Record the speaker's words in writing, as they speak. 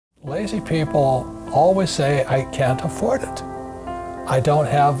Lazy people always say, I can't afford it. I don't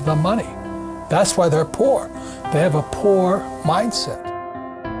have the money. That's why they're poor. They have a poor mindset.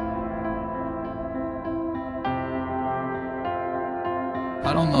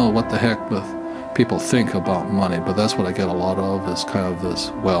 I don't know what the heck people think about money, but that's what I get a lot of, is kind of this,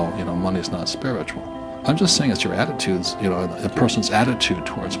 well, you know, money's not spiritual. I'm just saying it's your attitudes, you know, a person's attitude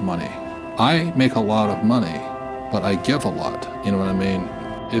towards money. I make a lot of money, but I give a lot, you know what I mean?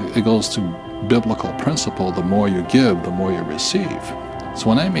 It goes to biblical principle, the more you give, the more you receive. So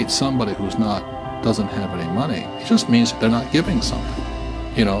when I meet somebody who's doesn't have any money, it just means they're not giving something.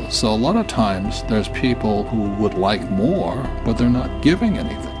 You know, so a lot of times there's people who would like more, but they're not giving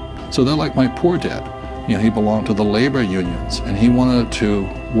anything. So they're like my poor dad. You know, he belonged to the labor unions and he wanted to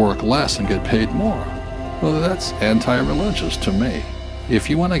work less and get paid more. Well, that's anti-religious to me. If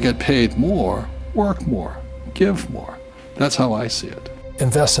you want to get paid more, work more, give more. That's how I see it.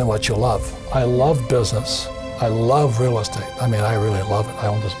 Invest in what you love. I love business. I love real estate. I mean, I really love it. I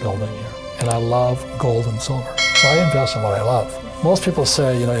own this building here. And I love gold and silver. So I invest in what I love. Most people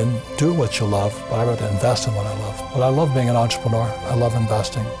say, you know, do what you love, but I rather invest in what I love. But I love being an entrepreneur. I love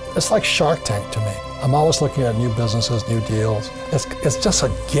investing. It's like Shark Tank to me. I'm always looking at new businesses, new deals. It's just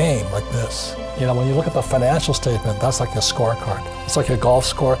a game like this. You know, when you look at the financial statement, that's like a scorecard. It's like a golf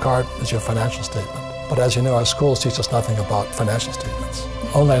scorecard is your financial statement. But as you know, our schools teach us nothing about financial statements.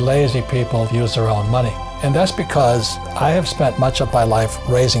 Only lazy people use their own money. And that's because I have spent much of my life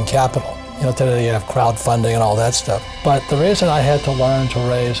raising capital. You know, today you have crowdfunding and all that stuff. But the reason I had to learn to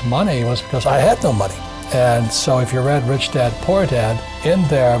raise money was because I had no money. And so if you read Rich Dad, Poor Dad, in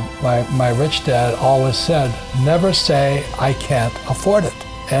there, my rich dad always said, never say, I can't afford it.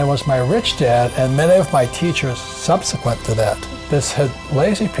 And it was my rich dad and many of my teachers subsequent to that said,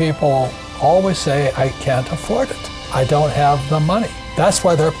 lazy people always say, I can't afford it. I don't have the money. That's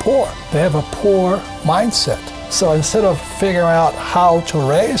why they're poor. They have a poor mindset. So instead of figuring out how to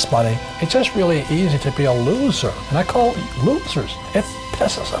raise money, it's just really easy to be a loser. And I call it losers. It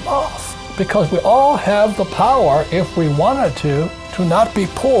pisses them off. Because we all have the power, if we wanted to not be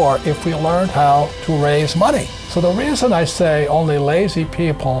poor if we learned how to raise money. So the reason I say only lazy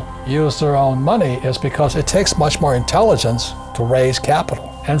people use their own money is because it takes much more intelligence to raise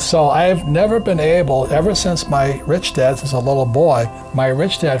capital. And so I've never been able, ever since my rich dad, since a little boy, my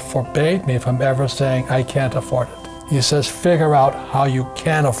rich dad forbade me from ever saying, I can't afford it. He says, figure out how you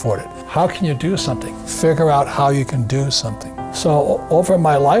can afford it. How can you do something? Figure out how you can do something. So over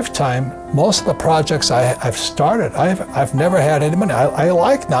my lifetime, most of the projects I've started, I've never had any money. I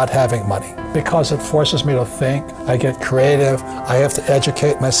like not having money because it forces me to think. I get creative. I have to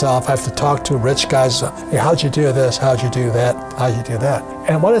educate myself. I have to talk to rich guys. Hey, how'd you do this? How'd you do that? How'd you do that?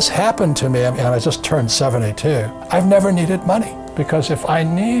 And what has happened to me, and I just turned 72, I've never needed money because if I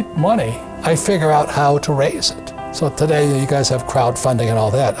need money, I figure out how to raise it. So today you guys have crowdfunding and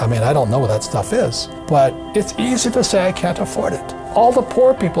all that. I mean, I don't know what that stuff is, but it's easy to say I can't afford it. All the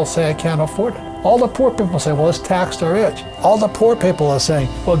poor people say I can't afford it. All the poor people say, well, let's tax the rich. All the poor people are saying,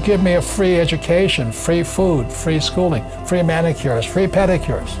 well, give me a free education, free food, free schooling, free manicures, free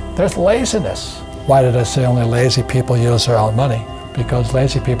pedicures. There's laziness. Why did I say only lazy people use their own money? Because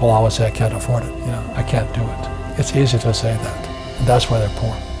lazy people always say I can't afford it. You know, I can't do it. It's easy to say that. And that's why they're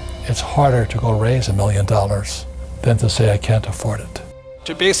poor. It's harder to go raise $1 million than to say I can't afford it.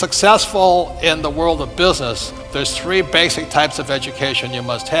 To be successful in the world of business, there's 3 basic types of education you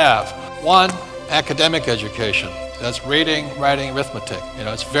must have. 1, academic education. That's reading, writing, arithmetic. You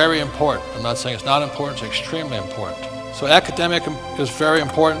know, it's very important. I'm not saying it's not important, it's extremely important. So academic is very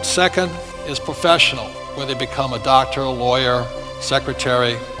important. 2nd is professional, whether you become a doctor, a lawyer,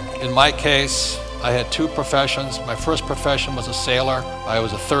 secretary. In my case, I had 2 professions. My first profession was a sailor. I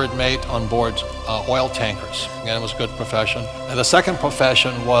was a 3rd mate on board oil tankers. Again, it was a good profession. And the 2nd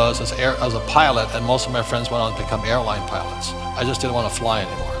profession was as a pilot, and most of my friends went on to become airline pilots. I just didn't want to fly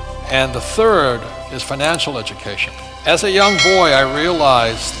anymore. And the 3rd is financial education. As a young boy, I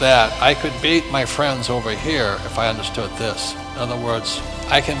realized that I could beat my friends over here if I understood this. In other words,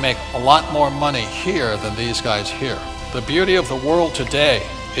 I can make a lot more money here than these guys here. The beauty of the world today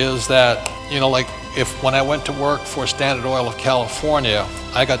is that, you know, like when I went to work for Standard Oil of California,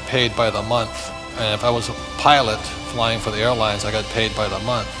 I got paid by the month. And if I was a pilot flying for the airlines, I got paid by the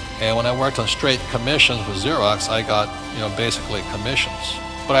month. And when I worked on straight commissions with Xerox, I got, you know, basically commissions.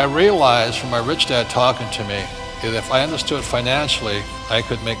 But I realized from my rich dad talking to me that if I understood financially, I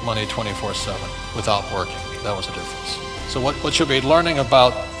could make money 24/7 without working. That was the difference. So what you'll be learning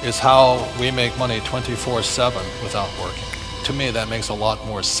about is how we make money 24/7 without working. To me, that makes a lot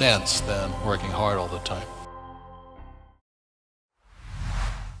more sense than working hard all the time.